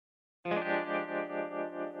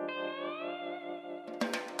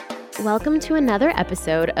Welcome to another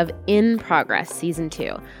episode of In Progress Season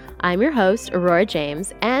 2. I'm your host, Aurora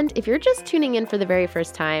James, and if you're just tuning in for the very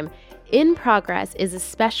first time, In Progress is a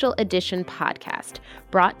special edition podcast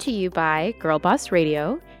brought to you by Girl Boss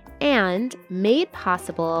Radio and made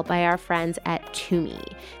possible by our friends at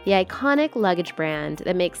Tumi, the iconic luggage brand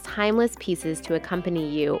that makes timeless pieces to accompany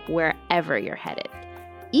you wherever you're headed.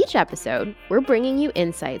 Each episode, we're bringing you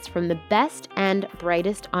insights from the best and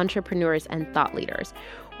brightest entrepreneurs and thought leaders.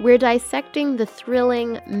 We're dissecting the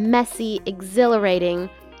thrilling, messy, exhilarating,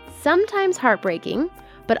 sometimes heartbreaking,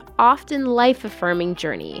 but often life-affirming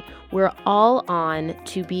journey we're all on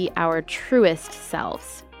to be our truest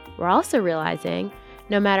selves. We're also realizing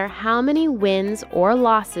no matter how many wins or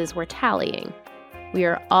losses we're tallying, we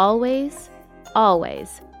are always,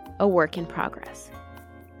 always a work in progress.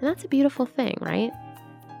 And that's a beautiful thing, right?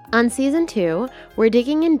 On Season 2, we're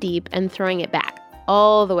digging in deep and throwing it back,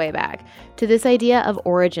 all the way back, to this idea of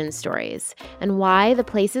origin stories and why the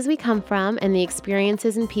places we come from and the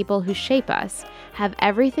experiences and people who shape us have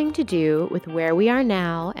everything to do with where we are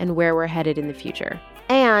now and where we're headed in the future.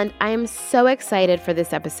 And I am so excited for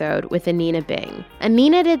this episode with Anina Bing.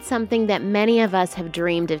 Anina did something that many of us have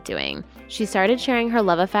dreamed of doing. She started sharing her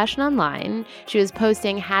love of fashion online. She was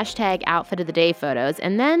posting hashtag outfit of the day photos,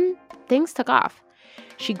 and then things took off.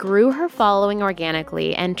 She grew her following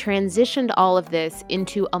organically and transitioned all of this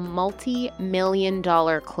into a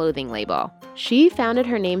multi-million-dollar clothing label. She founded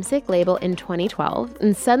her namesake label in 2012,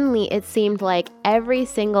 and suddenly it seemed like every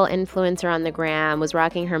single influencer on the gram was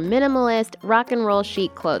rocking her minimalist, rock and roll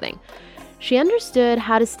chic clothing. She understood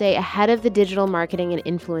how to stay ahead of the digital marketing and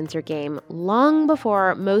influencer game long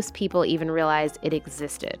before most people even realized it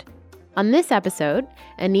existed. On this episode,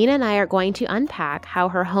 Anina and I are going to unpack how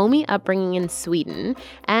her homey upbringing in Sweden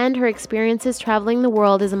and her experiences traveling the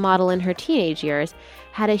world as a model in her teenage years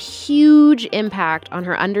had a huge impact on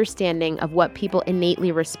her understanding of what people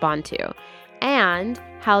innately respond to, and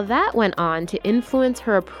how that went on to influence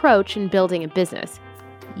her approach in building a business.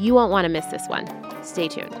 You won't want to miss this one. Stay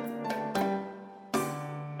tuned.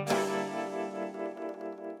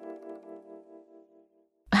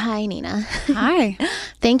 Hi, Nina. Hi.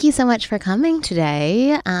 Thank you so much for coming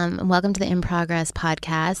today. Welcome to the In Progress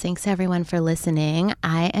podcast. Thanks everyone for listening.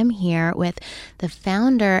 I am here with the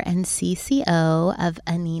founder and CCO of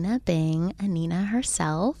Anina Bing, Anina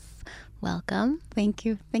herself. Welcome. Thank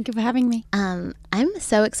you. Thank you for having me. I'm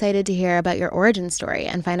so excited to hear about your origin story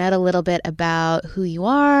and find out a little bit about who you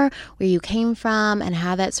are, where you came from, and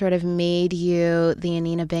how that sort of made you the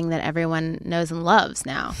Anina Bing that everyone knows and loves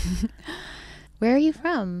now. Where are you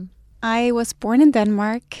from? I was born in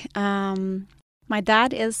Denmark. My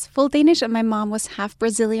dad is full Danish and my mom was half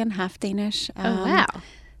Brazilian, half Danish. Oh, wow.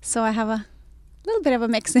 So I have a little bit of a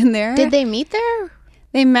mix in there. Did they meet there?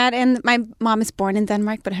 They met, and my mom is born in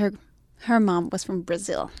Denmark, but her mom was from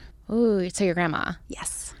Brazil. Ooh, so your grandma.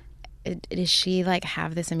 Yes. Does she like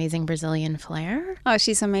have this amazing Brazilian flair? Oh,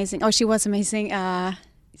 she's amazing. Oh, she was amazing.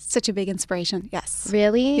 Such a big inspiration. Yes.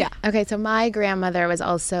 Really? Yeah. Okay, so my grandmother was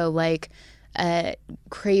also like a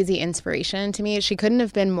crazy inspiration to me. She couldn't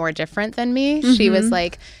have been more different than me. Mm-hmm. She was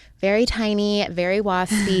like very tiny, very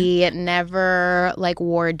waspy, never like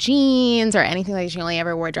wore jeans or anything. Like she only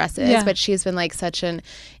ever wore dresses, but she's been like such an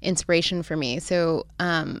inspiration for me. So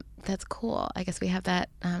that's cool. I guess we have that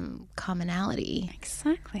commonality.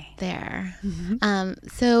 Exactly. There. Mm-hmm.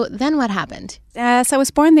 So then what happened? So I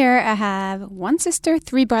was born there. I have one sister,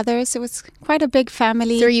 3 brothers. It was quite a big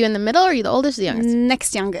family. So are you in the middle or are you the oldest or the youngest?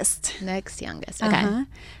 Next youngest. Next youngest. Okay.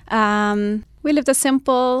 We lived a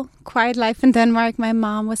simple, quiet life in Denmark. My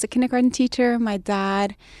mom was a kindergarten teacher. My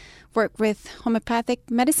dad worked with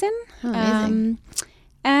homeopathic medicine. Oh, amazing.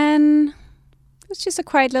 And it was just a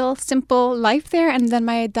quiet little simple life there. And then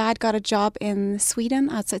my dad got a job in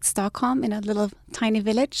Sweden outside Stockholm in a little tiny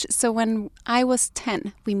village. So when I was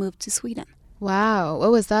 10, we moved to Sweden. Wow.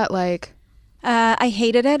 What was that like? I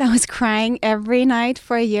hated it. I was crying every night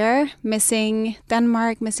for a year, missing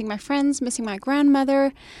Denmark, missing my friends, missing my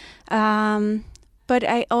grandmother. But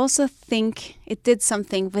I also think it did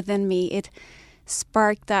something within me. It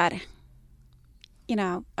sparked that,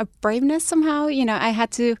 a braveness somehow.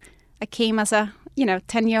 I came as a,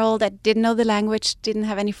 10-year-old that didn't know the language, didn't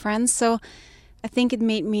have any friends. So I think it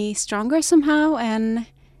made me stronger somehow and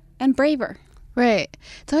braver. Right.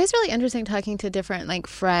 It's always really interesting talking to different like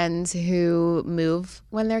friends who move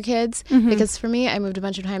when they're kids, because for me, I moved a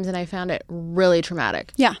bunch of times and I found it really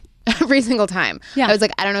traumatic. Yeah. every single time. Yeah. I was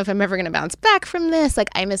like, I don't know if I'm ever going to bounce back from this. Like,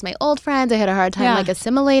 I miss my old friends. I had a hard time like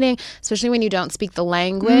assimilating, especially when you don't speak the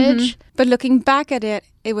language. But looking back at it,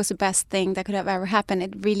 it was the best thing that could have ever happened.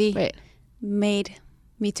 It really made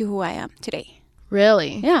me to who I am today.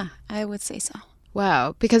 Really? Yeah, I would say so.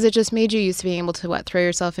 Wow. Because it just made you used to being able to throw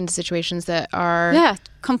yourself into situations that are... Yeah,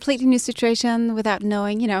 completely new situation without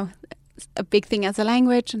knowing, a big thing as a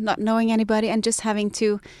language, not knowing anybody, and just having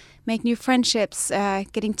to make new friendships,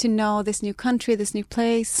 getting to know this new country, this new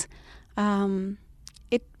place.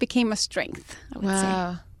 It became a strength, I would say.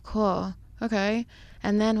 Wow. Cool. Okay.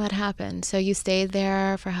 And then what happened? So you stayed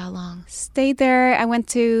there for how long? Stayed there. I went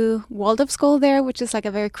to Waldorf school there, which is like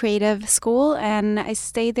a very creative school. And I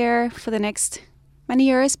stayed there for the next many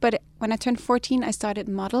years. But when I turned 14, I started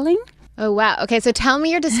modeling. Oh, wow. Okay, so tell me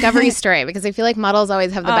your discovery story, because I feel like models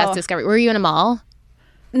always have the best discovery. Were you in a mall?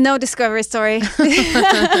 No discovery story.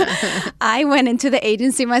 I went into the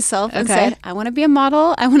agency myself and said, I want to be a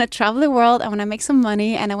model. I want to travel the world. I want to make some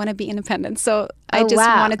money, and I want to be independent. So I just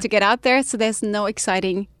wanted to get out there. So there's no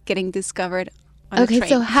exciting getting discovered on a train.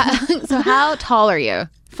 So how tall are you?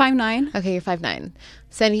 5'9". Okay, you're 5'9".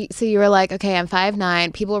 So you were like, okay, I'm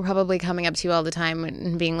 5'9". People were probably coming up to you all the time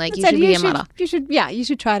and being like, you should be a model. You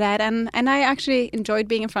should try that. And I actually enjoyed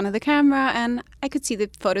being in front of the camera, and I could see the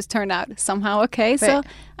photos turned out somehow okay. Right. So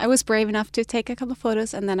I was brave enough to take a couple of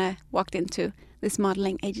photos, and then I walked into this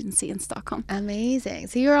modeling agency in Stockholm. Amazing.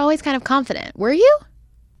 So you were always kind of confident, were you?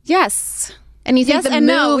 Yes. And you think the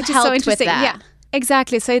move which is helped so interesting. with that? Yeah,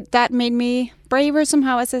 exactly. So that made me braver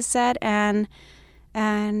somehow, as I said, and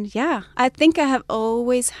yeah, I think I have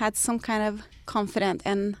always had some kind of confidence,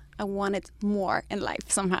 and I wanted more in life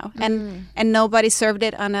somehow. And nobody served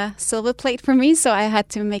it on a silver plate for me, so I had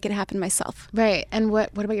to make it happen myself. Right. And what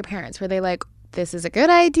about your parents? Were they like, this is a good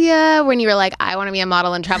idea? When you were like, I want to be a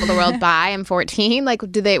model and travel the world by I'm 14? Like,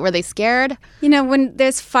 were they scared? When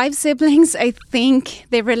there's 5 siblings, I think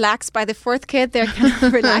they relax by the 4th kid. They're kind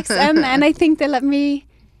of relaxed. and I think they let me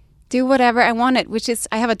do whatever I wanted, which is,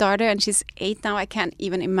 I have a daughter and she's 8 now. I can't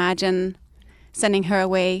even imagine sending her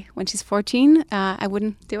away when she's 14. I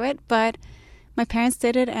wouldn't do it, but my parents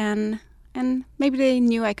did it, and maybe they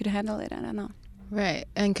knew I could handle it. I don't know. Right.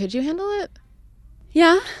 And could you handle it?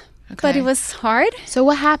 Yeah, but it was hard. So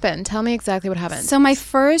what happened? Tell me exactly what happened. So my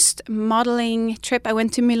first modeling trip, I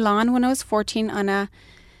went to Milan when I was 14 on a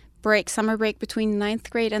summer break between 9th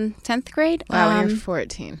grade and 10th grade. Wow, when you're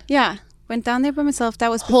 14. Yeah. Went down there by myself. That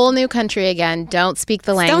was whole new country again. Don't speak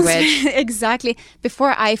the language. Exactly.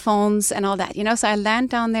 Before iPhones and all that, So I land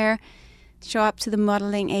down there, show up to the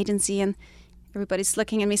modeling agency, and everybody's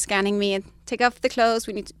looking at me, scanning me, and take off the clothes.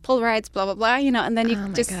 We need to pull rides, blah, blah, blah, And then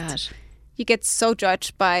you get so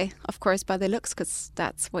judged by the looks, because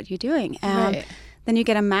that's what you're doing. Right. Then you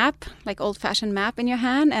get a map, like old-fashioned map in your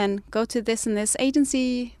hand, and go to this and this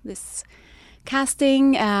agency, this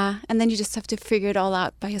casting, and then you just have to figure it all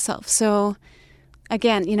out by yourself. So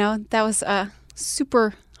again, that was a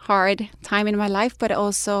super hard time in my life, but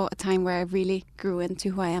also a time where I really grew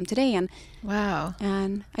into who I am today. And wow.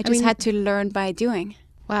 And I just had to learn by doing.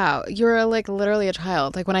 Wow. You're like literally a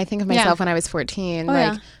child. Like when I think of myself when I was 14,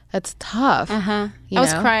 that's tough. I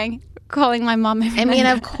was crying, calling my mom every night.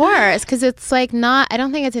 Of course, because it's like I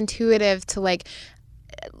don't think it's intuitive to like,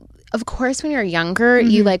 of course, when you're younger,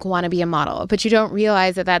 you like want to be a model, but you don't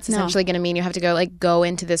realize that that's essentially going to mean you have to go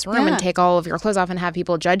into this room and take all of your clothes off and have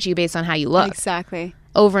people judge you based on how you look. Exactly.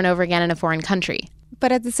 Over and over again in a foreign country.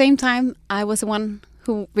 But at the same time, I was the one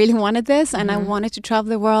who really wanted this, and I wanted to travel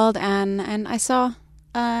the world, and I saw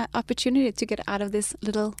opportunity to get out of this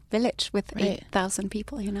little village with 8,000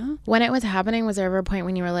 people, When it was happening, was there ever a point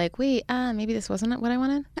when you were like, wait, maybe this wasn't what I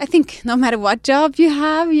wanted? I think no matter what job you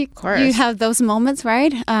have, you have those moments,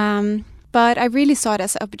 right? But I really saw it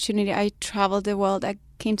as an opportunity. I traveled the world. I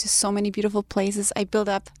came to so many beautiful places. I built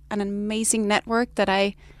up an amazing network that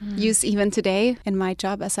I use even today in my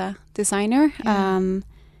job as a designer.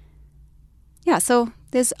 So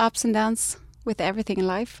there's ups and downs with everything in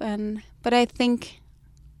life. But I think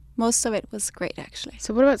most of it was great, actually.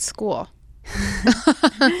 So what about school?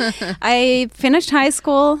 I finished high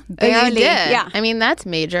school barely. Oh, you did? Yeah. That's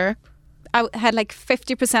major. I had like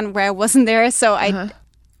 50% where I wasn't there. So I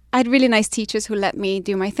had really nice teachers who let me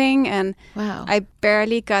do my thing. And I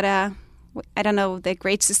barely got I don't know the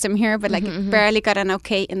grade system here, but barely got an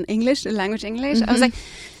okay in English, the language English. I was like,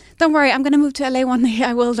 don't worry, I'm going to move to LA one day.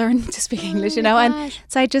 I will learn to speak English, And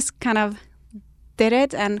so I just kind of did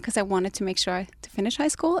it, and because I wanted to make sure to finish high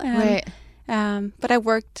school. But I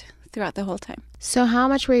worked throughout the whole time. So how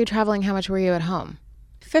much were you traveling? How much were you at home?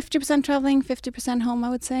 50% traveling, 50% home, I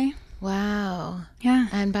would say. Wow. Yeah.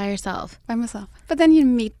 And by yourself? By myself. But then you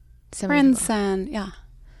meet So many friends, people. and yeah,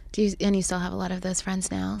 And you still have a lot of those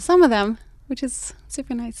friends now? some of them, which is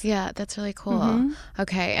super nice. Yeah, that's really cool.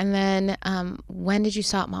 Okay, and then when did you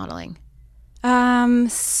stop modeling?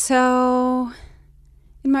 So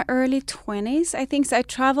in my early 20s, I think. So I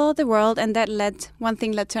traveled the world, and one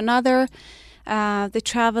thing led to another. The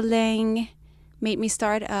traveling made me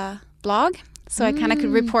start a blog, so I kind of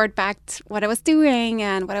could report back what I was doing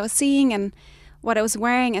and what I was seeing and what I was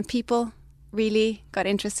wearing, and people really got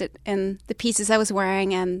interested in the pieces I was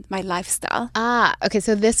wearing and my lifestyle. Ah, okay,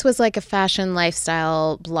 so this was like a fashion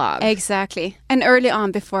lifestyle blog. Exactly. And early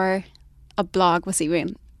on, before a blog was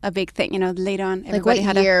even a big thing, later on, everybody Like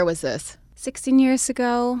had what year was this? 16 years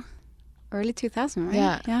ago, early 2000,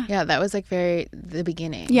 right? Yeah, that was like the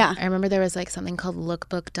beginning. Yeah. I remember there was like something called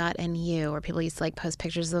lookbook.nu where people used to like post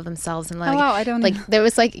pictures of themselves and like, Oh, wow, I don't like know. there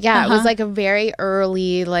was like, it was like a very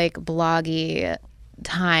early like bloggy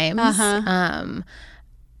times.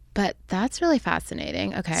 But that's really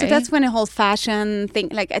fascinating. Okay. So that's when the whole fashion thing,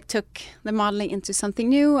 like I took the modeling into something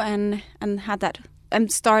new and had that,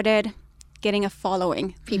 and started getting a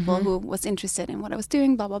following, people who was interested in what I was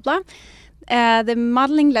doing, blah, blah, blah. The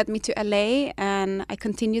modeling led me to LA, and I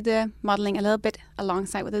continued the modeling a little bit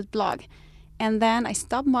alongside with the blog. And then I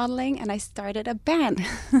stopped modeling and I started a band.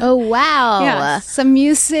 Oh, wow. Yeah. So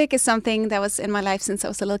music is something that was in my life since I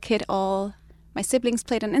was a little kid. All my siblings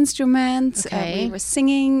played an instrument. Okay. We were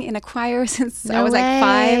singing in a choir since I No was like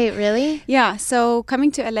way. 5. Really? Yeah. So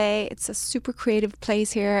coming to LA, it's a super creative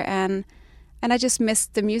place here, and I just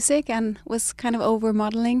missed the music and was kind of over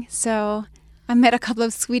modeling. So I met a couple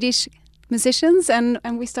of Swedish musicians, and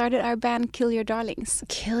we started our band Kill Your Darlings.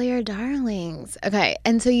 Kill Your Darlings. Okay,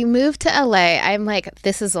 and so you moved to LA. I'm like,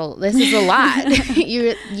 this is a lot.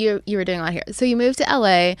 you were doing a lot here. So you moved to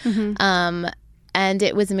LA, and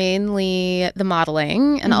it was mainly the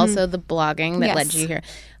modeling and also the blogging that led you here.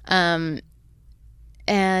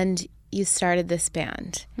 And you started this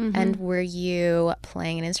band. And were you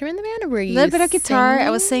playing an instrument in the band, or were you A little bit of guitar. singing? I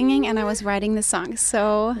was singing and I was writing the songs.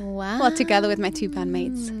 So, Wow. well, together with my 2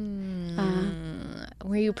 bandmates.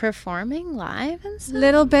 Were you performing live and stuff?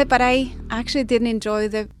 Little bit, but I actually didn't enjoy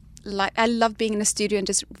I loved being in the studio and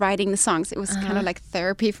just writing the songs. It was kind of like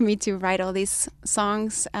therapy for me to write all these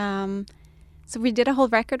songs. So we did a whole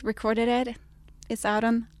record, recorded it. It's out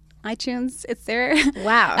on iTunes. It's there.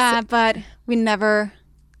 Wow. But we never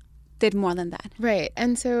did more than that. Right.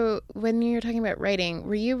 And so when you were talking about writing,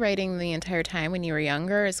 were you writing the entire time when you were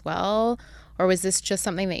younger as well? Or was this just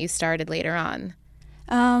something that you started later on?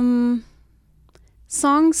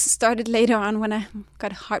 Songs started later on when I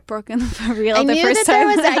got heartbroken for real I the knew first that time.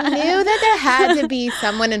 I knew that there had to be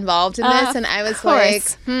someone involved in this, and I was like,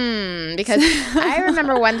 because I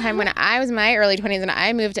remember one time when I was in my early 20s and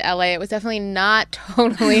I moved to LA, it was definitely not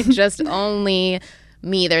totally just only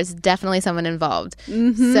me. There's definitely someone involved.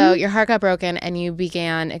 So your heart got broken and you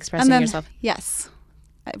began expressing yourself. Yes.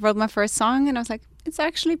 I wrote my first song and I was like, it's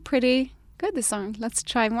actually pretty good, this song. Let's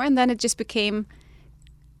try more. And then it just became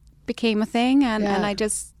a thing, and I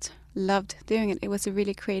just loved doing it. It was a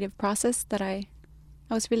really creative process that I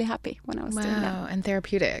was really happy when I was doing that. Wow, and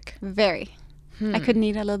therapeutic. Very. I could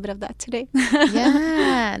need a little bit of that today.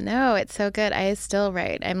 Yeah, no, it's so good. I still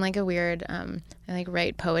write. I'm like a weird, I like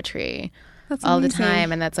write poetry That's all amazing. the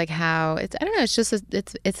time, and that's like how it's. I don't know. It's just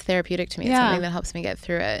it's therapeutic to me. It's something that helps me get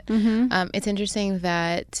through it. It's interesting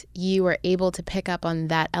that you were able to pick up on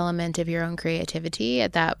that element of your own creativity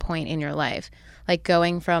at that point in your life, like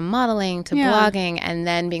going from modeling to blogging, and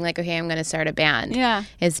then being like, okay, I'm going to start a band. Yeah.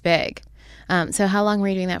 Is big. So how long were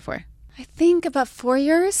you doing that for? I think about 4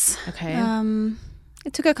 years. Okay.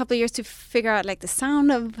 It took a couple of years to figure out like the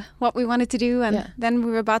sound of what we wanted to do, and then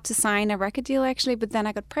we were about to sign a record deal actually, but then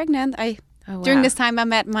I got pregnant. During this time I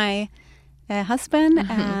met my husband,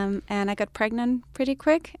 and I got pregnant pretty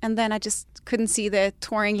quick, and then I just couldn't see the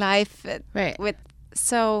touring life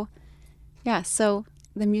so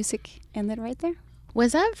the music ended right there.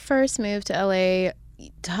 Was that first move to LA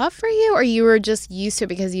tough for you, or you were just used to it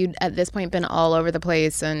because you'd at this point been all over the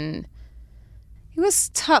place? And it was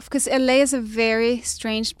tough because LA is a very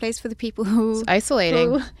strange place for the people who... It's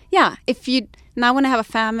isolating. If you now want to have a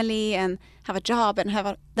family and have a job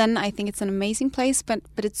and then I think it's an amazing place, but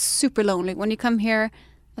it's super lonely. When you come here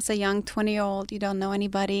as a young 20-year-old, you don't know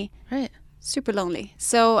anybody. Right. Super lonely.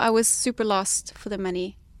 So I was super lost for the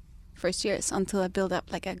many first years until I built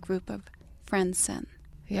up like a group of friends. And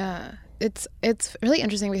yeah, it's really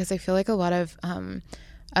interesting because I feel like a lot of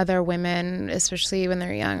other women, especially when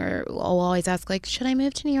they're young, will always ask, like, should I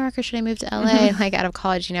move to New York or should I move to LA, like out of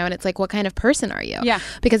college, you know? And it's like, what kind of person are you? Yeah.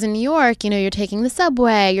 Because in New York, you know, you're taking the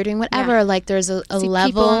subway, you're doing whatever. Like there's a level.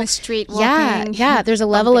 People on the street walking. Yeah. There's a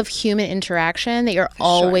level of human interaction that you're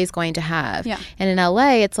always going to have. Yeah. And in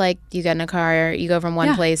LA, it's like you get in a car, you go from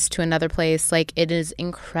one place to another place. Like it is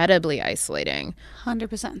incredibly isolating.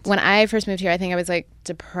 100%. When I first moved here, I think I was like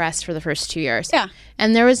depressed for the first 2 years. Yeah.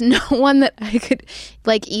 And there was no one that I could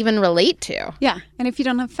like even relate to. Yeah. And if you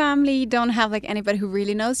don't have family, you don't have like anybody who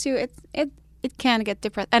really knows you, it can get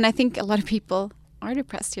depressed. And I think a lot of people are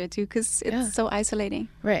depressed here too because it's so isolating.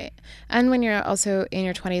 Right. And when you're also in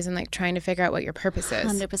your 20s and like trying to figure out what your purpose is.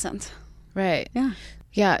 100%. Right. Yeah.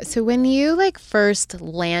 Yeah. So when you like first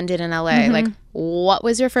landed in LA, like what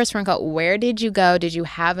was your first phone call? Where did you go? Did you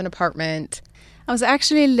have an apartment? I was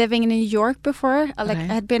actually living in New York before. I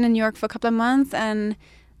had been in New York for a couple of months, and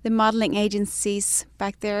the modeling agencies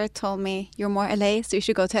back there told me, you're more LA, so you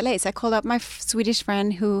should go to LA. So I called up my Swedish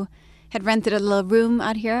friend who had rented a little room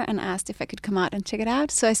out here and asked if I could come out and check it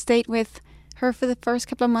out. So I stayed with her for the first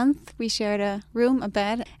couple of months. We shared a room, a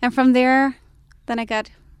bed. And from there, then I got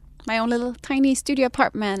my own little tiny studio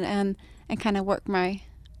apartment and kind of worked my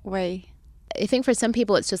way. I think for some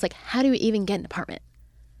people, it's just like, how do you even get an apartment?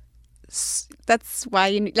 That's why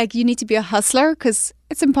you need to be a hustler because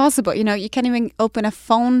it's impossible. You know, you can't even open a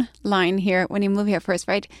phone line here when you move here first,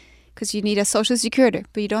 right? Because you need a social security,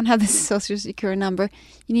 but you don't have the social security number.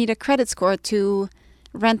 You need a credit score to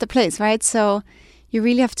rent a place, right? So you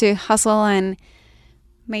really have to hustle and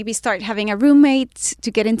maybe start having a roommate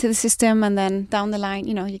to get into the system. And then down the line,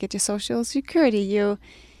 you know, you get your social security, you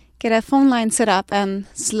get a phone line set up, and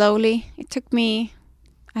slowly it took me,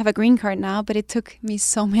 I have a green card now, but it took me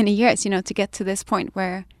so many years, you know, to get to this point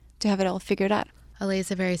where to have it all figured out. LA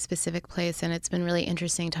is a very specific place, and it's been really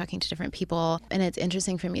interesting talking to different people. And it's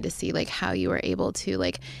interesting for me to see like how you were able to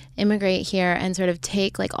like immigrate here and sort of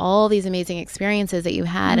take like all these amazing experiences that you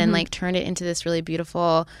had and like turn it into this really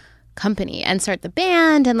beautiful company and start the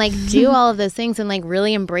band and like do all of those things and like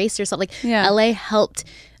really embrace yourself. Like LA helped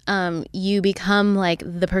you become like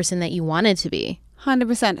the person that you wanted to be.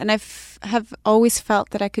 100%. And I have always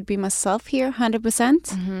felt that I could be myself here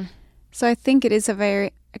 100%. So I think it is a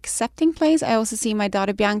very accepting place. I also see my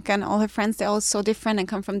daughter Bianca and all her friends, they're all so different and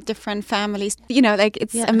come from different families. You know, like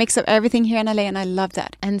it's a mix of everything here in LA, and I love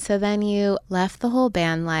that. And so then you left the whole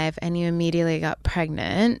band life and you immediately got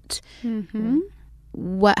pregnant.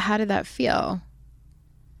 How did that feel?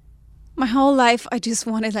 My whole life I just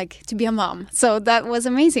wanted like to be a mom. So that was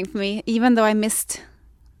amazing for me, even though I missed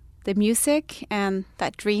the music and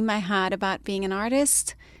that dream I had about being an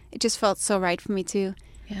artist. It just felt so right for me to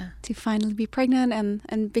finally be pregnant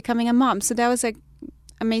and becoming a mom. So that was like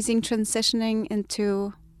amazing transitioning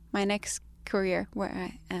into my next career where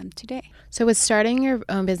I am today. So was starting your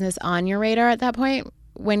own business on your radar at that point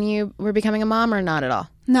when you were becoming a mom, or not at all?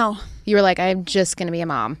 No. You were like, I'm just going to be a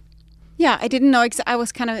mom. Yeah, I didn't know. I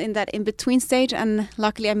was kind of in that in-between stage, and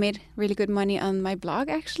luckily I made really good money on my blog,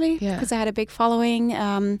 actually, because I had a big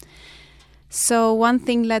following. So one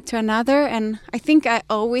thing led to another, and I think I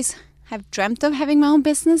always have dreamt of having my own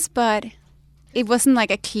business, but it wasn't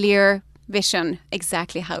like a clear vision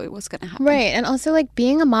exactly how it was going to happen. Right, and also like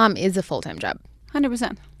being a mom is a full-time job.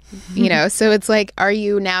 100%. You know, so it's like, are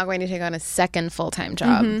you now going to take on a second full-time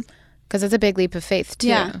job? Because it's a big leap of faith, too.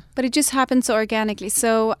 Yeah, but it just happened so organically.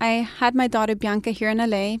 So I had my daughter Bianca here in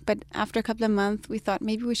LA, but after a couple of months, we thought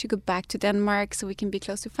maybe we should go back to Denmark so we can be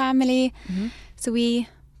close to family. So we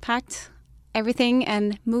packed everything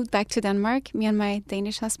and moved back to Denmark, me and my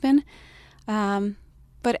Danish husband.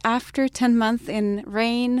 But after 10 months in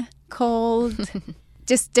rain, cold,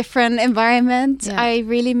 just different environment, I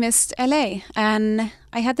really missed LA. And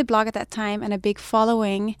I had the blog at that time and a big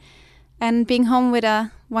following. And being home with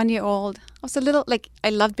a 1-year-old, I was a little, like,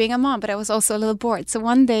 I loved being a mom, but I was also a little bored. So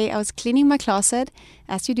one day I was cleaning my closet,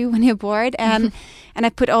 as you do when you're bored, and I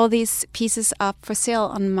put all these pieces up for sale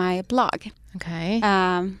on my blog. Okay.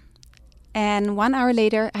 And 1 hour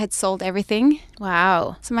later, I had sold everything.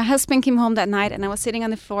 Wow. So my husband came home that night, and I was sitting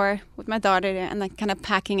on the floor with my daughter and like kind of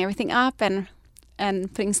packing everything up and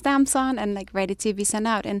putting stamps on and like ready to be sent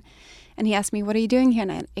out. And he asked me, "What are you doing here?"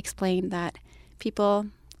 And I explained that people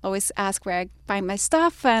always ask where I buy my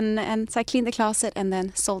stuff, and so I cleaned the closet and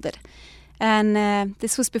then sold it. And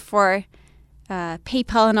this was before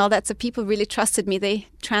PayPal and all that, so people really trusted me. They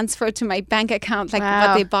transferred to my bank account like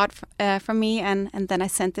what they bought from me, and then I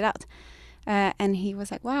sent it out. And he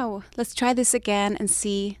was like, "Wow, let's try this again and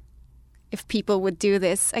see if people would do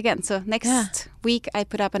this again." So next week I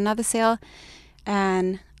put up another sale,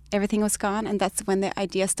 and everything was gone, and that's when the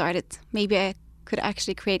idea started. Maybe could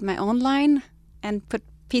actually create my own line and put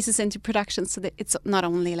pieces into production so that it's not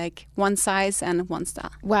only like one size and one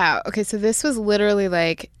style. Wow. Okay, so this was literally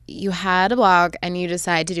like you had a blog and you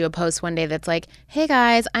decided to do a post one day that's like, hey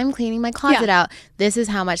guys, I'm cleaning my closet out. This is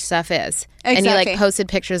how much stuff is. Exactly. And you like posted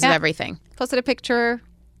pictures of everything. Posted a picture,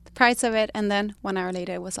 the price of it, and then 1 hour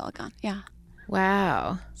later it was all gone. Yeah.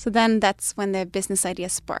 Wow. So then that's when the business idea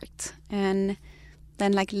sparked. And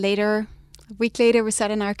then like later, a week later, we sat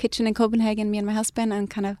in our kitchen in Copenhagen, me and my husband, and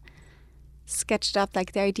kind of sketched up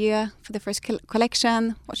like the idea for the first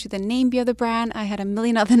collection. What should the name be of the brand? I had a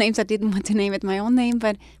million other names. I didn't want to name it my own name,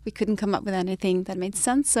 but we couldn't come up with anything that made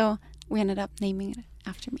sense. So we ended up naming it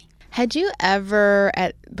after me. Had you ever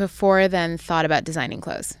before then thought about designing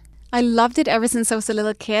clothes? I loved it ever since I was a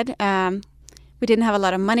little kid. We didn't have a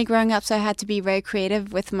lot of money growing up, so I had to be very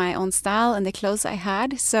creative with my own style and the clothes I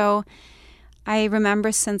had. So I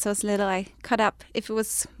remember since I was little, I cut up, if it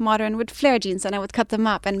was modern, with flare jeans, and I would cut them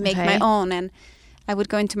up and make my own. And I would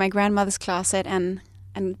go into my grandmother's closet and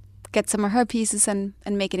get some of her pieces and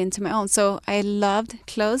make it into my own. So I loved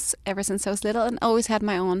clothes ever since I was little and always had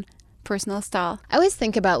my own personal style. I always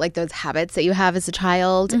think about like those habits that you have as a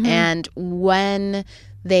child and when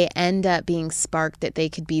they end up being sparked that they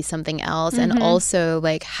could be something else, and also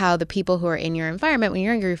like how the people who are in your environment when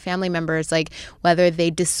you're younger, your family members, like whether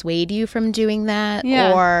they dissuade you from doing that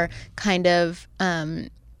or kind of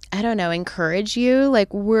I don't know, encourage you. Like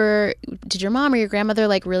did your mom or your grandmother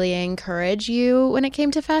like really encourage you when it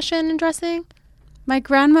came to fashion and dressing? My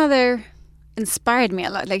grandmother inspired me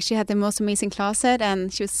a lot. Like she had the most amazing closet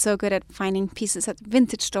and she was so good at finding pieces at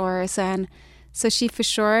vintage stores, and so she for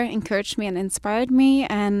sure encouraged me and inspired me,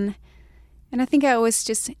 and I think I always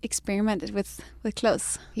just experimented with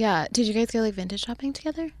clothes. Yeah. Did you guys go like vintage shopping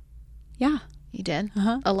together? Yeah. You did?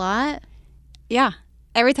 A lot? Yeah.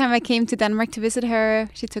 Every time I came to Denmark to visit her,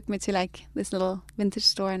 she took me to like this little vintage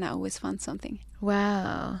store and I always found something.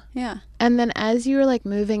 Wow. Yeah. And then as you were like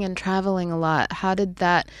moving and traveling a lot, how did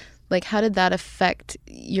that affect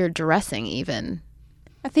your dressing even?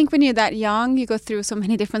 I think when you're that young, you go through so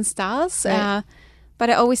many different styles. Right.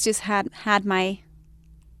 But I always just had my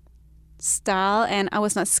style, and I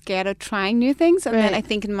was not scared of trying new things. And then I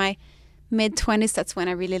think in my mid-20s, that's when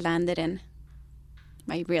I really landed in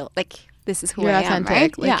my real, like, this is who I am,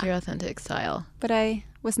 right? Like your authentic style. But I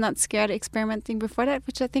was not scared of experimenting before that,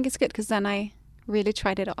 which I think is good because then I really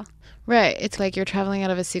tried it all. Right. It's like you're traveling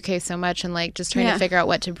out of a suitcase so much and like just trying to figure out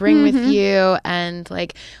what to bring with you and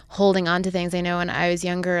like holding on to things. I know when I was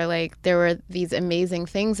younger, like there were these amazing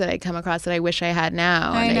things that I'd come across that I wish I had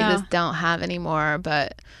now and I just don't have anymore.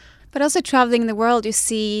 But also traveling the world, you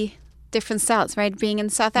see different styles, right? Being in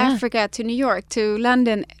South Africa to New York to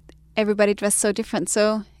London, everybody dressed so different.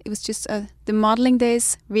 So it was just the modeling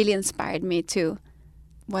days really inspired me to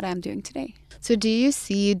what I'm doing today. So do you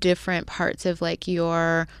see different parts of like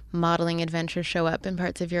your modeling adventure show up in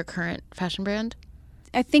parts of your current fashion brand?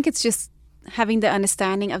 I think it's just having the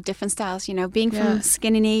understanding of different styles, you know, being from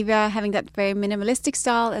Scandinavia, having that very minimalistic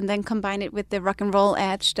style and then combine it with the rock and roll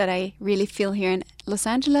edge that I really feel here in Los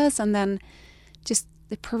Angeles, and then just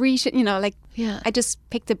the Parisian, you know, like I just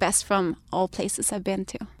picked the best from all places I've been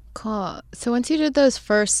to. Cool. So once you did those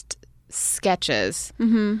first sketches,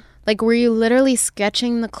 like, were you literally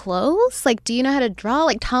sketching the clothes? Like, do you know how to draw?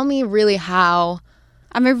 Like, tell me really how.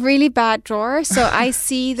 I'm a really bad drawer, so I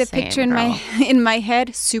see the picture in my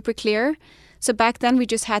head super clear. So back then we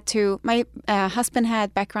just had to. My husband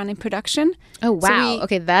had background in production. Oh wow!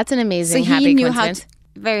 Okay, that's an amazing happy coincidence.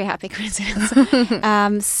 Very happy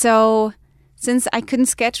coincidence. So since I couldn't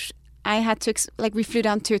sketch, I had to we flew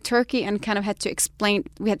down to Turkey and kind of had to explain.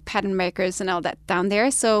 We had pattern makers and all that down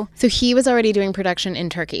there. So he was already doing production in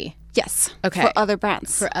Turkey. Yes. Okay. For other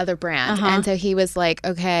brands. And so he was like,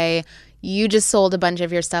 okay, you just sold a bunch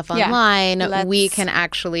of your stuff online. We can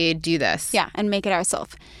actually do this. Yeah, and make it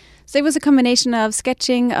ourselves. So it was a combination of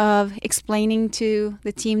sketching, of explaining to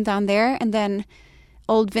the team down there, and then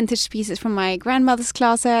old vintage pieces from my grandmother's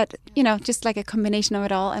closet. You know, just like a combination of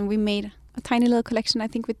it all. And we made a tiny little collection, I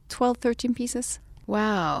think, with 12, 13 pieces.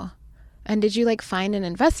 Wow. And did you like find an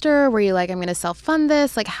investor? Were you like, I'm going to self-fund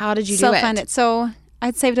this? Like, how did you do it? Self-fund it. So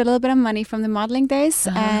I'd saved a little bit of money from the modeling days,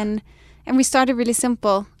 and we started really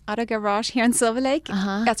simple out of a garage here in Silver Lake.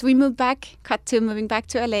 As we moved back, moving back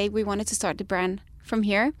to LA, we wanted to start the brand from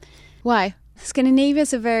here. Why? Scandinavia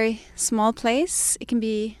is a very small place. It can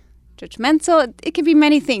be judgmental. It can be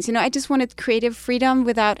many things. You know, I just wanted creative freedom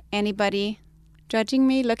without anybody judging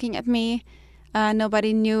me, looking at me.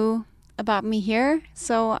 Nobody knew about me here,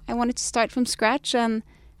 so I wanted to start from scratch and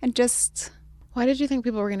just Why did you think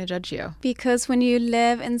people were going to judge you? Because when you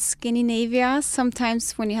live in Scandinavia,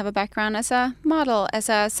 sometimes when you have a background as a model, as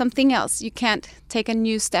a something else, you can't take a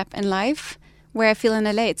new step in life. Where I feel in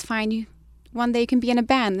LA, it's fine. One day you can be in a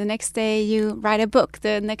band, the next day you write a book,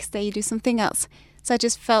 the next day you do something else. So I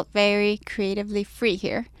just felt very creatively free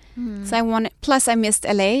here. So plus I missed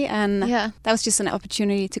LA, and that was just an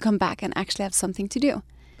opportunity to come back and actually have something to do.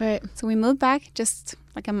 Right. So we moved back. Just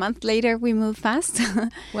like a month later, we moved fast.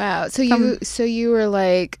 Wow. So you were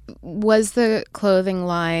like, was the clothing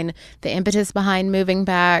line the impetus behind moving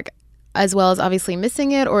back, as well as obviously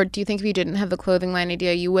missing it? Or do you think if you didn't have the clothing line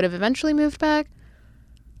idea, you would have eventually moved back?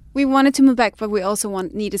 We wanted to move back, but we also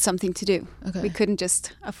needed something to do. Okay. We couldn't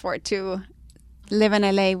just afford to live in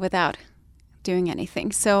LA without doing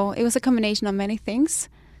anything. So it was a combination of many things.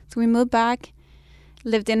 So we moved back,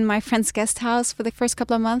 lived in my friend's guest house for the first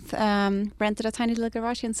couple of months, rented a tiny little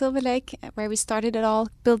garage in Silver Lake where we started it all,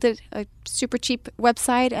 built a super cheap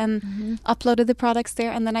website and uploaded the products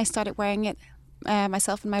there. And then I started wearing it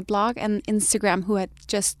myself in my blog and Instagram, who had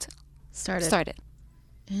just started.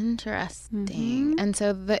 Interesting. And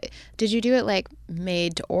so did you do it like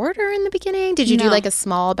made to order in the beginning? Did you do like a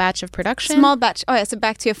small batch of production? Small batch. Oh yeah, so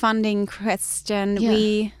back to your funding question.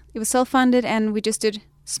 Yeah. It was self-funded, and we just did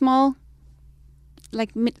small,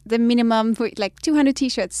 like the minimum, like 200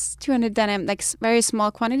 t-shirts, 200 denim, like very small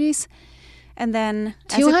quantities. And then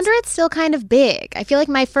 200 still kind of big. I feel like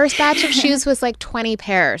my first batch of shoes was like 20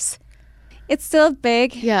 pairs. It's still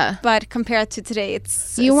big, yeah. But compared to today,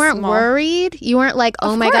 it's You weren't small. Worried? You weren't like,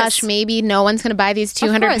 oh my gosh, maybe no one's going to buy these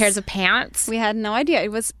 200 pairs of pants? We had no idea.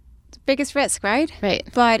 It was the biggest risk, right? Right.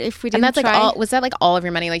 But if we didn't and that's like was that like all of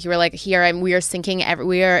your money? Like you were like, we are sinking,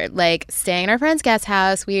 we are like staying in our friend's guest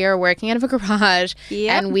house. We are working out of a garage.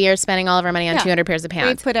 Yep. And we are spending all of our money on 200 pairs of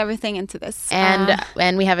pants. We put everything into this.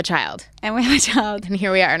 And we have a child. And we have a child. And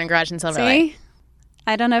here we are in a garage in Silver Lake.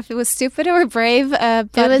 I don't know if it was stupid or brave, but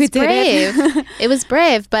it was we did brave. it. It was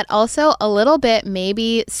brave, but also a little bit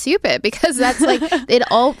maybe stupid, because that's like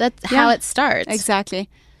that's how it starts. Exactly.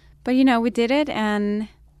 But we did it, and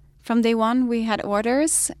from day one we had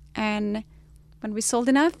orders, and when we sold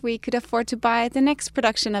enough, we could afford to buy the next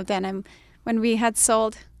production of denim. When we had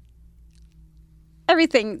sold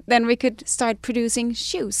everything, then we could start producing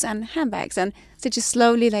shoes and handbags, and so just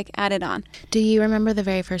slowly like added on. Do you remember the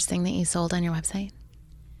very first thing that you sold on your website?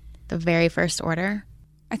 The very first order?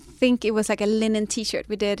 I think it was like a linen t-shirt.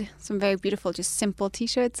 We did some very beautiful, just simple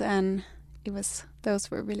t-shirts, and those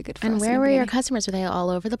were really good for us. And where were your customers? Were they all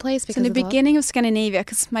over the place? Because in the beginning of Scandinavia,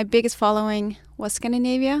 because my biggest following was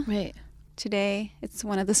Scandinavia. Right. Today, it's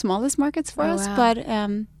one of the smallest markets for us. Wow.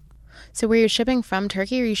 But so were you shipping from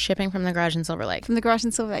Turkey, or were you shipping from the garage in Silver Lake? From the garage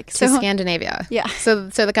in Silver Lake. To Scandinavia. Yeah. So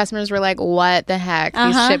the customers were like, what the heck?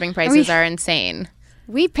 These shipping prices are insane.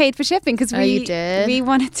 We paid for shipping because you did? We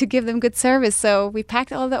wanted to give them good service. So we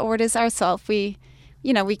packed all the orders ourselves. We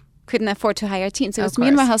couldn't afford to hire a team. So it was me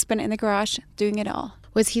and my husband in the garage doing it all.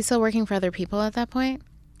 Was he still working for other people at that point?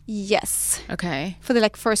 Yes. Okay. For the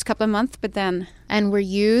first couple of months, but then... And were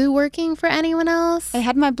you working for anyone else? I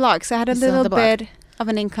had my blog, so I had a little bit of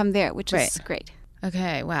an income there, which was great.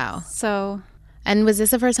 Okay, wow. So... And was this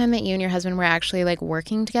the first time that you and your husband were actually like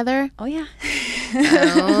working together? Oh, yeah.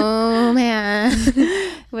 Oh, man.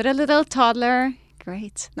 With a little toddler.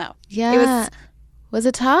 Great. No. Yeah. Was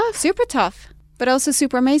it tough? Super tough, but also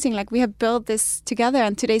super amazing. Like, we have built this together,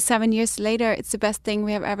 and today, 7 years later, it's the best thing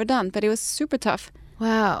we have ever done. But it was super tough.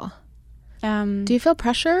 Wow. Do you feel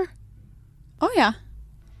pressure? Oh, yeah.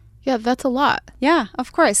 Yeah, that's a lot. Yeah,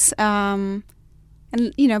 of course. And,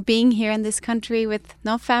 being here in this country with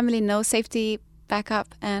no family, no safety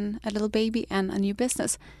backup, and a little baby and a new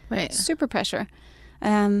business. Right. Super pressure.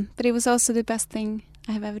 But it was also the best thing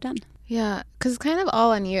I have ever done. Yeah, because it's kind of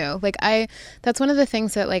all on you. Like, that's one of the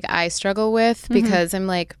things that, like, I struggle with, because I'm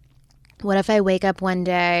like, what if I wake up one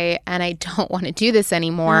day and I don't want to do this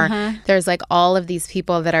anymore? There's like all of these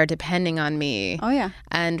people that are depending on me. Oh, yeah.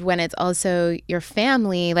 And when it's also your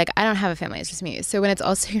family, like I don't have a family, it's just me. So when it's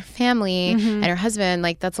also your family and your husband,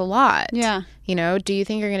 like that's a lot. Yeah. Do you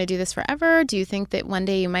think you're going to do this forever? Do you think that one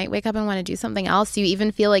day you might wake up and want to do something else? Do you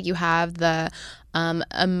even feel like you have the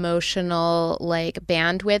emotional like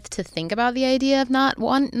bandwidth to think about the idea of not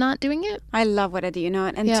doing it? I love what I do,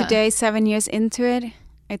 And today, 7 years into it,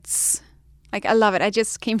 it's... Like, I love it. I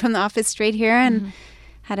just came from the office straight here and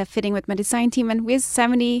had a fitting with my design team. And we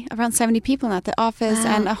have around 70 people at the office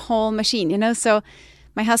and a whole machine, So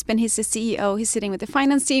my husband, he's the CEO. He's sitting with the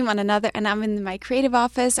finance team on another, and I'm in my creative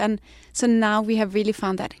office. And so now we have really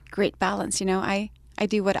found that great balance, I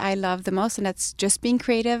do what I love the most, and that's just being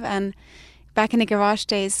creative. And back in the garage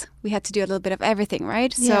days, we had to do a little bit of everything,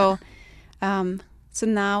 right? Yeah. So So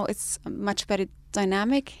now it's a much better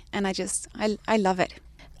dynamic, and I love it.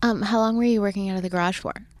 How long were you working out of the garage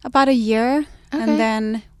for? About a year, Okay. and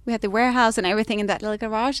then we had the warehouse and everything in that little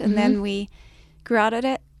garage, and then we grew out of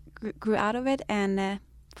it, and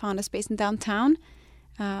found a space in downtown.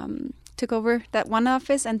 Took over that one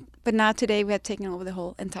office, but now today we have taken over the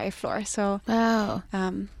whole entire floor. So Wow.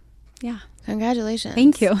 yeah, Congratulations.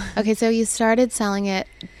 thank you. Okay, so you started selling it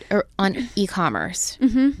on e-commerce,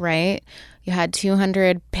 right? You had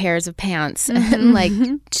 200 pairs of pants and like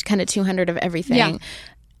kind of 200 of everything. Yeah.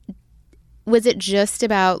 Was it just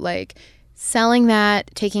about like selling that,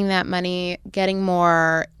 taking that money, getting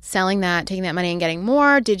more, selling that, taking that money and getting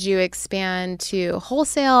more? Did you expand to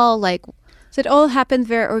wholesale? Like, So it all happened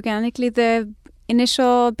very organically. The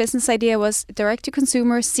initial business idea was direct to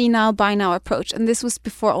consumer, see now, buy now approach. And this was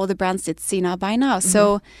before all the brands did see now, buy now.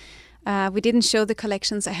 So we didn't show the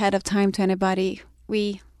collections ahead of time to anybody.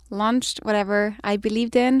 We launched whatever I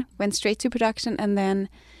believed in, went straight to production, and then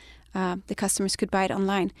the customers could buy it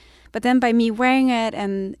online. But then by me wearing it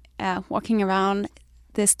and walking around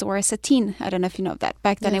the store as a teen, I don't know if you know that.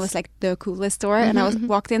 Back then it was like the coolest store. And I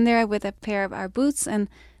walked in there with a pair of our boots, and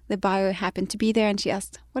the buyer happened to be there, and she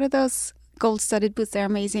asked, "What are those gold-studded boots? They're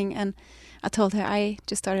amazing." And I told her I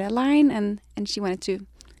just started a line, and she wanted to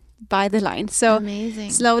buy the line. So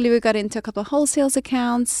amazing. slowly we got into a couple of wholesale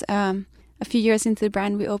accounts. A few years into the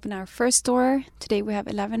brand, we opened our first store. Today we have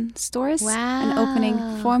 11 stores. Wow. And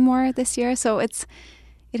opening 4 more this year. So it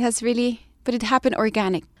has really, but it happened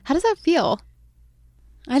organic. How does that feel?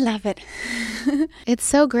 I love it. It's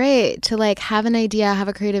so great to like have an idea, have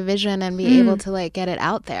a creative vision, and be able to like get it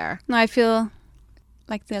out there. No, I feel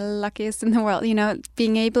like the luckiest in the world,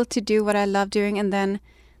 being able to do what I love doing, and then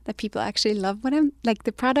that people actually love what I'm like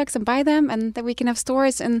the products and buy them, and that we can have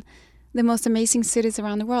stores in the most amazing cities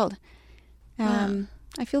around the world.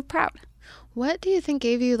 I feel proud. What do you think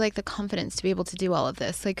gave you like the confidence to be able to do all of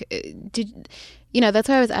this? Like, that's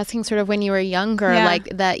why I was asking sort of when you were younger, like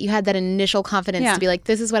that you had that initial confidence to be like,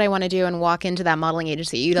 this is what I want to do, and walk into that modeling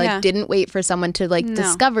agency. You like didn't wait for someone to like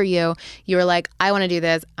discover you. You were like, I want to do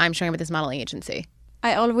this. I'm showing up at this modeling agency.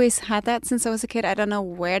 I always had that since I was a kid. I don't know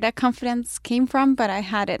where that confidence came from, but I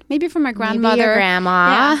had it. Maybe from my grandmother. Maybe your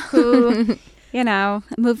grandma. Who,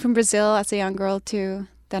 moved from Brazil as a young girl to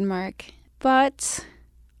Denmark. But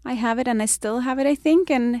I have it, and I still have it, I think.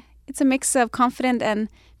 And it's a mix of confident and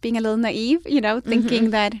being a little naive, thinking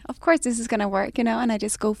that, of course, this is going to work, and I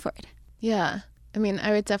just go for it. Yeah. I mean, I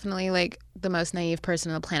was definitely like the most naive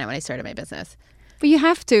person on the planet when I started my business. But you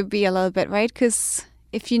have to be a little bit, right? Because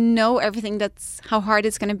if you know everything, that's how hard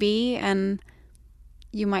it's going to be, and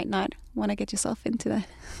you might not want to get yourself into that.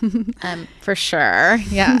 For sure.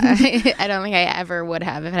 Yeah. I don't think I ever would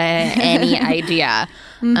have if I had any idea.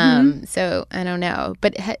 So I don't know.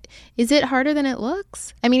 But is it harder than it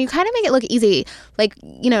looks? I mean, you kind of make it look easy. Like,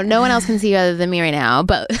 no one else can see you other than me right now.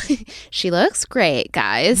 But she looks great,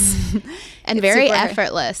 guys. And it's very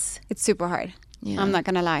effortless. It's super hard. Yeah. I'm not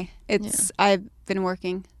going to lie. I've been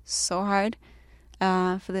working so hard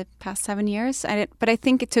for the past 7 years. But I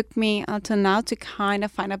think it took me until now to kind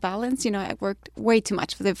of find a balance. I worked way too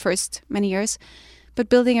much for the first many years. But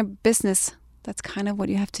building a business, that's kind of what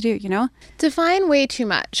you have to do, Define way too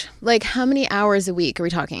much. Like how many hours a week are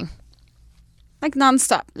we talking? Like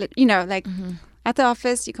nonstop. At the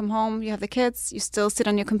office, you come home, you have the kids, you still sit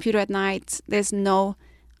on your computer at night.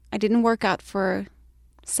 I didn't work out for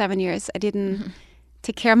 7 years. I didn't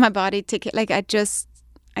take care of my body.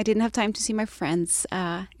 I didn't have time to see my friends.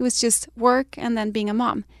 It was just work and then being a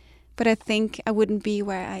mom. But I think I wouldn't be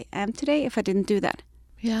where I am today if I didn't do that.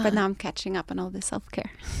 Yeah. But now I'm catching up on all the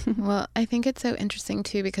self-care. Well, I think it's so interesting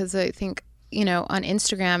too, because I think, on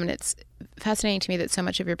Instagram, and it's fascinating to me that so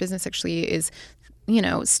much of your business actually is,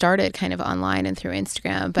 started kind of online and through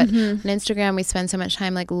Instagram. But on Instagram, we spend so much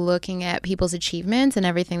time like looking at people's achievements and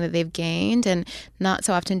everything that they've gained. And not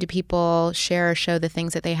so often do people share or show the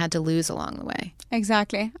things that they had to lose along the way.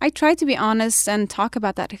 Exactly. I try to be honest and talk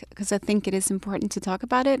about that because I think it is important to talk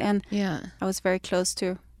about it. And I was very close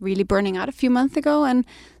to really burning out a few months ago. And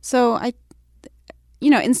so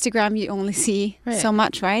Instagram, you only see so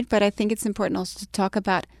much, right? But I think it's important also to talk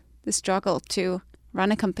about the struggle to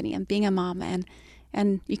run a company and being a mom,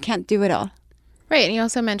 and you can't do it all. Right. And you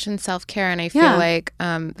also mentioned self-care. And I feel like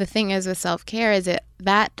the thing is with self-care is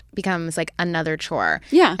that becomes like another chore.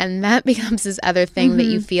 Yeah. And that becomes this other thing that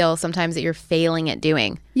you feel sometimes that you're failing at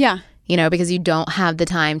doing. Yeah. Because you don't have the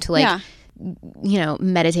time to like,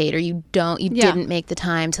 meditate, or you didn't make the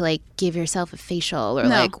time to like give yourself a facial or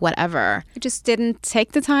like whatever. I just didn't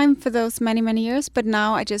take the time for those many, many years. But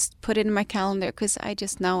now I just put it in my calendar because I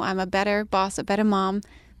just know I'm a better boss, a better mom,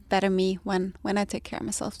 better me when I take care of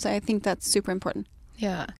myself. So I think that's super important.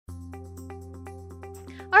 Yeah.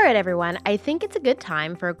 All right, everyone. I think it's a good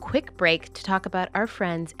time for a quick break to talk about our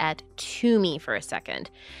friends at Tumi for a second.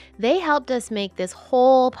 They helped us make this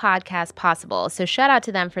whole podcast possible, so shout out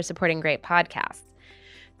to them for supporting great podcasts.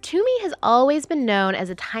 Tumi has always been known as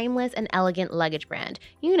a timeless and elegant luggage brand.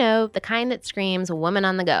 You know, the kind that screams woman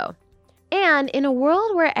on the go. And in a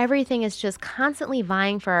world where everything is just constantly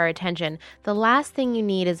vying for our attention, the last thing you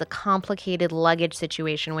need is a complicated luggage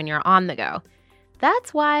situation when you're on the go.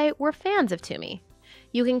 That's why we're fans of Tumi.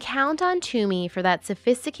 You can count on Tumi for that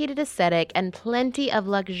sophisticated aesthetic and plenty of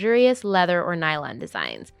luxurious leather or nylon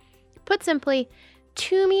designs. Put simply,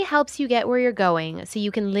 Tumi helps you get where you're going so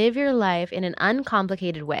you can live your life in an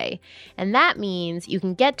uncomplicated way. And that means you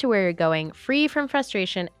can get to where you're going free from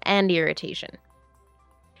frustration and irritation.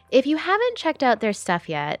 If you haven't checked out their stuff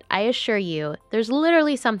yet, I assure you, there's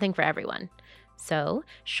literally something for everyone. So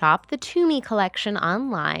shop the Tumi collection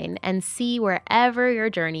online and see wherever your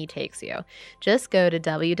journey takes you. Just go to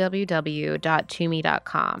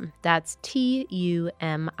www.tumi.com. That's TUMI.com.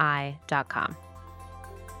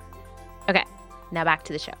 Okay, now back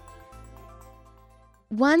to the show.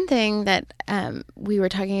 One thing that we were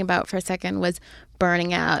talking about for a second was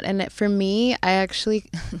burning out. And for me, I actually,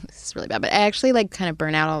 this is really bad, but I actually like kind of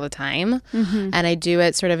burn out all the time. Mm-hmm. And I do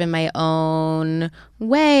it sort of in my own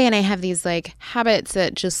way. And I have these like habits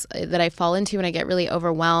that I fall into when I get really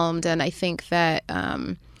overwhelmed. And I think that,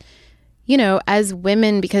 you know, as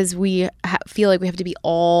women, because we feel like we have to be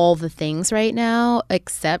all the things right now,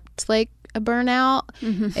 except like a burnout,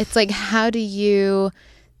 it's like, how do you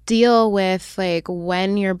deal with like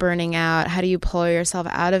when you're burning out? How do you pull yourself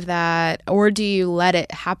out of that, or do you let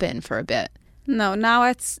it happen for a bit? No, now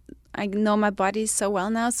I know my body so well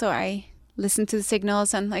now, so I listen to the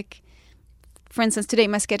signals. And like, for instance, today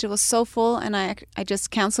my schedule was so full, and I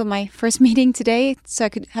just canceled my first meeting today so I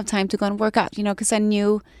could have time to go and work out, you know, because I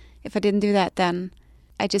knew if I didn't do that, then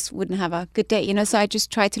I just wouldn't have a good day, you know. So I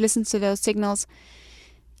just tried to listen to those signals,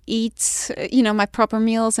 eat, you know, my proper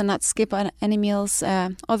meals and not skip on any meals,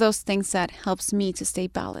 all those things that helps me to stay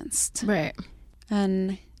balanced. Right.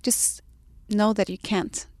 And just know that you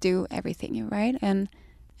can't do everything, right? And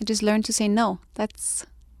just learn to say no. That's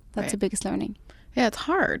right. The biggest learning. Yeah, it's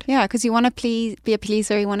hard. Yeah, because you want to be a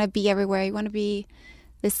pleaser, you want to be everywhere, you want to be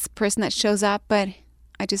this person that shows up, but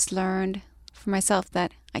I just learned for myself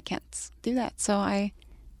that I can't do that. So why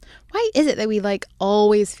is it that we like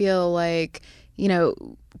always feel like, you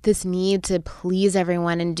know, this need to please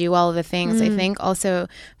everyone and do all of the things? I think also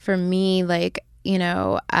for me, like, you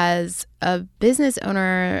know, as a business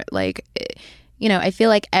owner, like, you know, I feel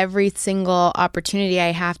like every single opportunity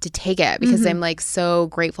I have to take it because I'm like so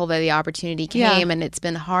grateful that the opportunity came, and it's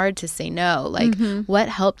been hard to say no. Like, what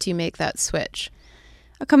helped you make that switch?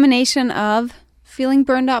 A combination of feeling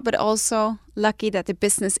burned out, but also lucky that the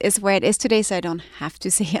business is where it is today, so I don't have to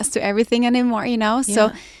say yes to everything anymore, you know? Yeah.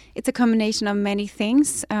 So it's a combination of many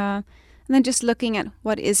things. And then just looking at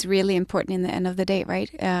what is really important in the end of the day,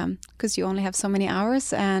 right? Because you only have so many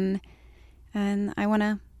hours, and I want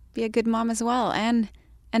to be a good mom as well, and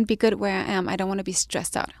be good where I am. I don't want to be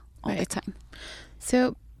stressed out all the time.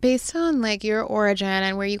 So based on like your origin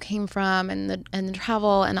and where you came from and the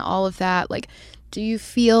travel and all of that, like, do you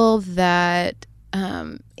feel that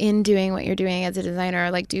in doing what you're doing as a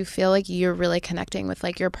designer, like, do you feel like you're really connecting with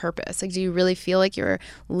like your purpose? Like, do you really feel like you're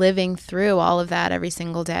living through all of that every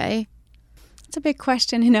single day? It's a big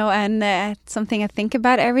question, you know, and it's something I think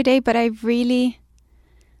about every day, but I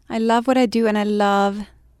love what I do, and I love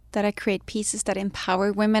that I create pieces that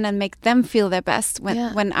empower women and make them feel their best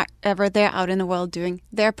whenever they're out in the world doing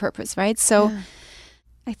their purpose, right? So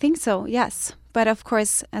I think so, yes. But of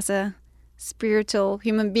course, as a spiritual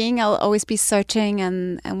human being, I'll always be searching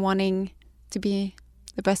and wanting to be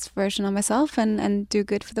the best version of myself and do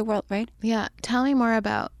good for the world, right? Yeah. Tell me more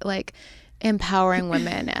about like empowering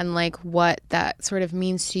women and like what that sort of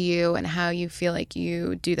means to you and how you feel like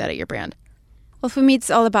you do that at your brand. Well, for me, it's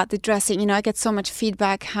all about the dressing. You know, I get so much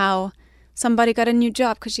feedback how somebody got a new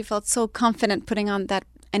job because she felt so confident putting on that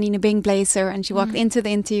Anine Bing blazer, and she walked into the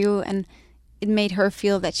interview and it made her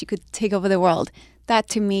feel that she could take over the world. That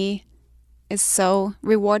to me is so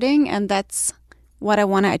rewarding, and that's what I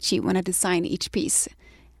want to achieve when I design each piece.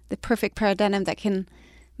 The perfect pair of denim that can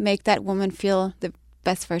make that woman feel the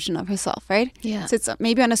best version of herself, right? Yeah. So it's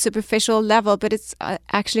maybe on a superficial level, but it's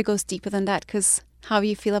actually goes deeper than that, because how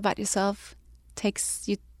you feel about yourself takes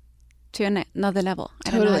you to another level.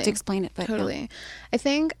 I don't know how to explain it, but totally. I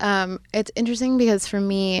think it's interesting because for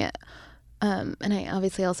me, and I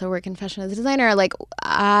obviously also work in fashion as a designer, like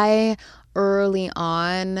I early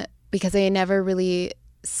on, because I never really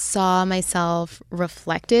saw myself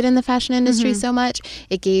reflected in the fashion industry so much,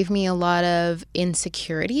 it gave me a lot of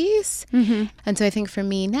insecurities. And so I think for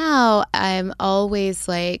me now, I'm always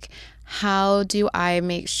like, how do I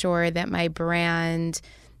make sure that my brand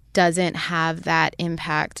doesn't have that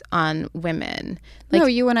impact on women? Like, no,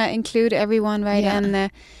 you want to include everyone, right? Yeah.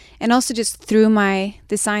 And also just through my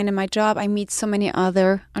design and my job, I meet so many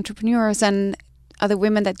other entrepreneurs and other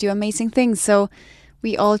women that do amazing things. So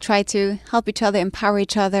we all try to help each other, empower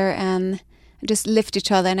each other, and just lift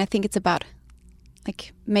each other. And I think it's about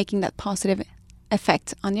like making that positive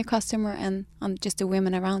effect on your customer and on just the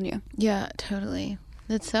women around you. Yeah, totally.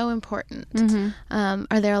 That's so important.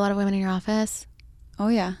 Are there a lot of women in your office? Oh,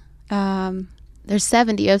 yeah. There's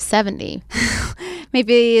 70 of 70.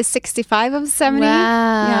 Maybe 65 of 70.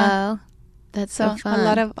 Wow. Yeah. That's so fun. A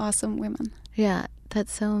lot of awesome women. Yeah,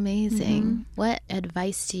 that's so amazing. What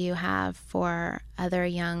advice do you have for other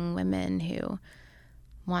young women who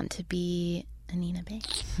want to be Anine Bey?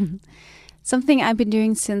 Something I've been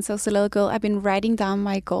doing since I was a little girl, I've been writing down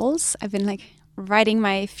my goals. I've been like writing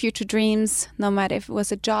my future dreams, no matter if it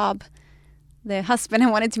was a job, the husband I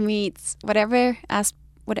wanted to meet, whatever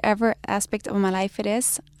aspect of my life it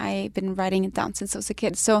is, I've been writing it down since I was a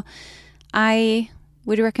kid. So I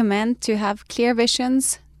would recommend to have clear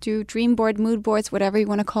visions, do dream board, mood boards, whatever you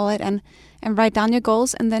want to call it, and write down your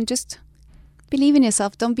goals, and then just believe in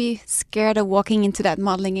yourself. Don't be scared of walking into that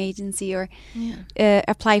modeling agency or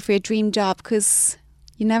apply for your dream job, because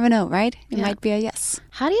you never know, right? It might be a yes.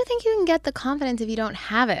 How do you think you can get the confidence if you don't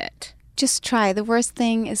have it? Just try. The worst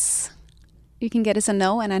thing is you can get is a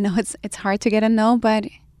no, and I know it's hard to get a no, but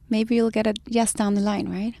maybe you'll get a yes down the line,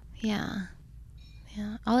 right? Yeah.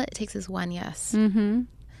 All it takes is one yes. You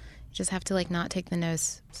just have to like not take the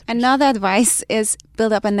no's. Another advice is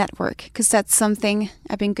build up a network, because that's something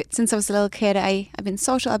I've been good since I was a little kid. I've been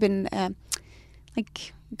social. I've been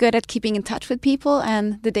good at keeping in touch with people.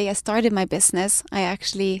 And the day I started my business, I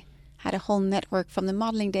actually had a whole network from the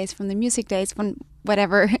modeling days, from the music days, from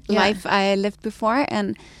whatever life I lived before,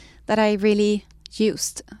 and that I really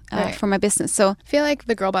used for my business. So I feel like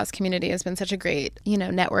the Girl Boss community has been such a great,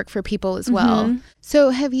 network for people as well. So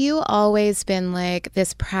have you always been like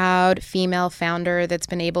this proud female founder that's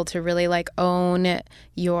been able to really like own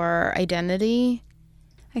your identity?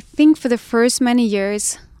 I think for the first many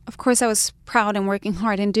years, of course, I was proud and working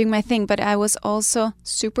hard and doing my thing, but I was also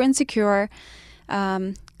super insecure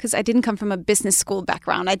because I didn't come from a business school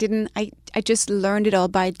background. I just learned it all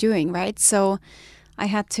by doing, right? So I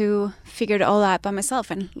had to figure it all out by myself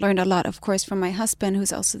and learned a lot, of course, from my husband,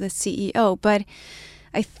 who's also the CEO. But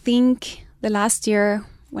I think the last year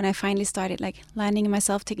when I finally started like landing in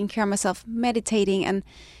myself, taking care of myself, meditating and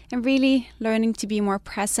really learning to be more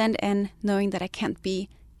present and knowing that I can't be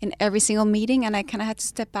in every single meeting, and I kind of had to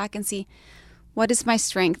step back and see what is my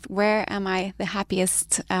strength, where am I the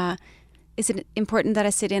happiest, is it important that I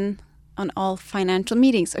sit in on all financial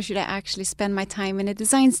meetings, or should I actually spend my time in a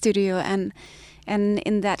design studio and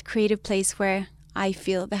in that creative place where I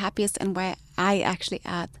feel the happiest and where I actually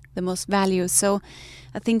add the most value. So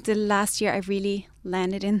I think the last year I really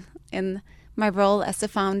landed in my role as the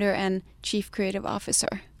founder and chief creative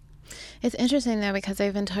officer. It's interesting though, because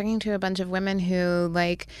I've been talking to a bunch of women who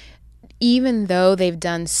like, even though they've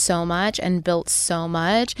done so much and built so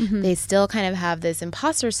much, they still kind of have this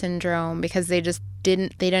imposter syndrome because they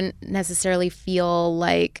didn't necessarily feel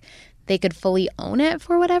like they could fully own it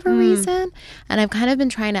for whatever reason. And I've kind of been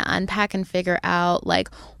trying to unpack and figure out like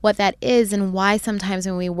what that is and why sometimes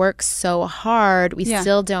when we work so hard, we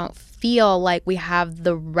still don't feel like we have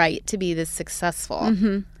the right to be this successful.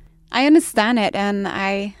 I understand it, and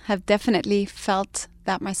I have definitely felt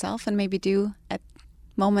that myself and maybe do at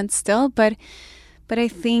moments still, but I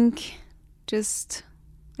think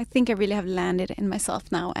I really have landed in myself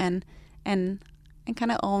now and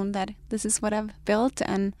kind of own that this is what I've built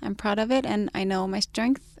and I'm proud of it, and I know my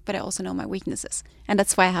strength, but I also know my weaknesses, and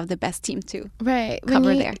that's why I have the best team to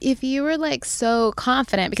cover there. If you were like so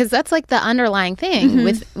confident, because that's like the underlying thing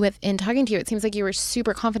with in talking to you, it seems like you were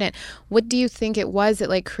super confident. What do you think it was that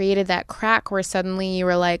like created that crack where suddenly you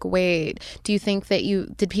were like, wait, do you think that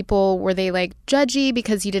were they like judgy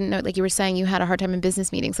because you didn't know, like you were saying you had a hard time in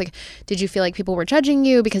business meetings, like did you feel like people were judging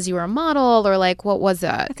you because you were a model, or like what was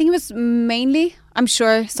that? I think it was mainly, I'm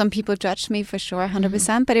sure some people judged me for sure,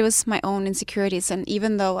 100%, but it was my own insecurities. And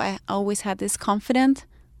even though I always had this confident,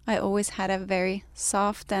 I always had a very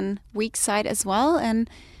soft and weak side as well. And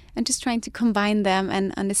just trying to combine them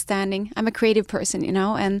and understanding. I'm a creative person,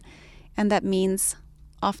 and that means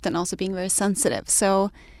often also being very sensitive.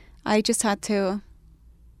 So I just had to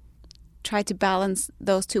try to balance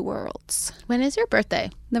those two worlds. When is your birthday?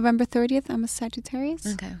 November 30th. I'm a Sagittarius.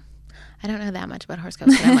 Okay. I don't know that much about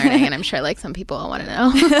horoscopes, but I'm learning, and I'm sure like some people want to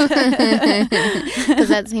know. Because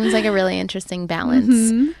that seems like a really interesting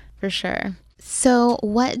balance for sure. So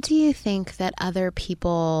what do you think that other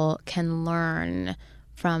people can learn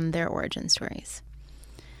from their origin stories?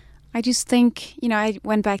 I just think, I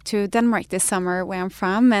went back to Denmark this summer, where I'm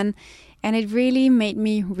from, and it really made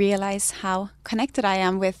me realize how connected I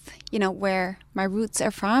am with, where my roots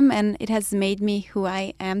are from, and it has made me who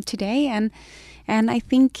I am today. And I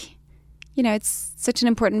think, it's such an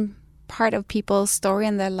important part of people's story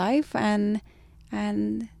in their life, and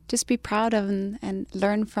just be proud of and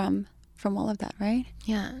learn from all of that, right?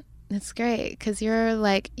 Yeah, that's great, because you're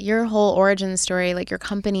like, your whole origin story, like your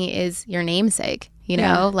company is your namesake.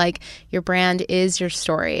 Like your brand is your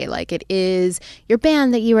story. Like it is your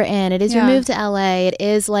band that you were in. It is your move to LA. It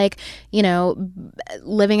is like,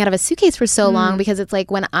 living out of a suitcase for so long, because it's like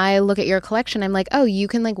when I look at your collection, I'm like, oh, you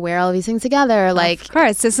can like wear all these things together. Like, of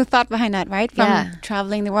course, there's a thought behind that, right? From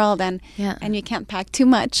traveling the world and you can't pack too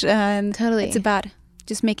much. And totally. It's about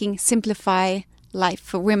just simplify life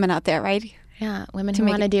for women out there, right? Yeah, women who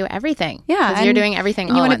want to do everything. Yeah. Because you're doing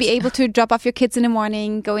everything all you want to once. be able to drop off your kids in the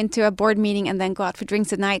morning, go into a board meeting, and then go out for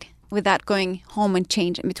drinks at night without going home and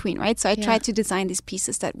change in between, right? So I try to design these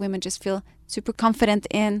pieces that women just feel super confident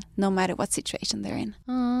in, no matter what situation they're in.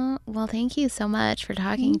 Oh, well, thank you so much for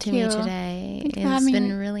talking to me today. It's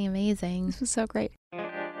been really amazing. This was so great.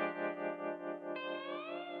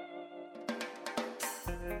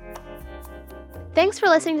 Thanks for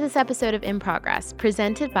listening to this episode of In Progress,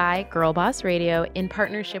 presented by Girl Boss Radio in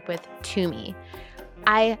partnership with Tumi.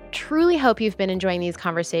 I truly hope you've been enjoying these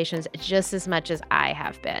conversations just as much as I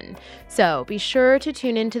have been. So be sure to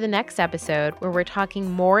tune into the next episode, where we're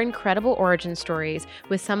talking more incredible origin stories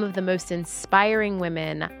with some of the most inspiring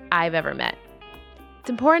women I've ever met. It's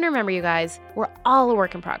important to remember, you guys, we're all a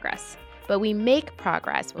work in progress, but we make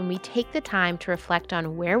progress when we take the time to reflect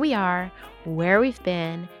on where we are, where we've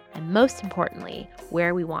been, and most importantly,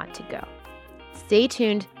 where we want to go. Stay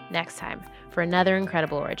tuned next time for another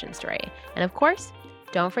incredible origin story. And of course,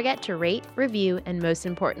 don't forget to rate, review, and most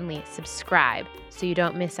importantly, subscribe so you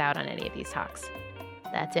don't miss out on any of these talks.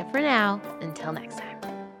 That's it for now. Until next time.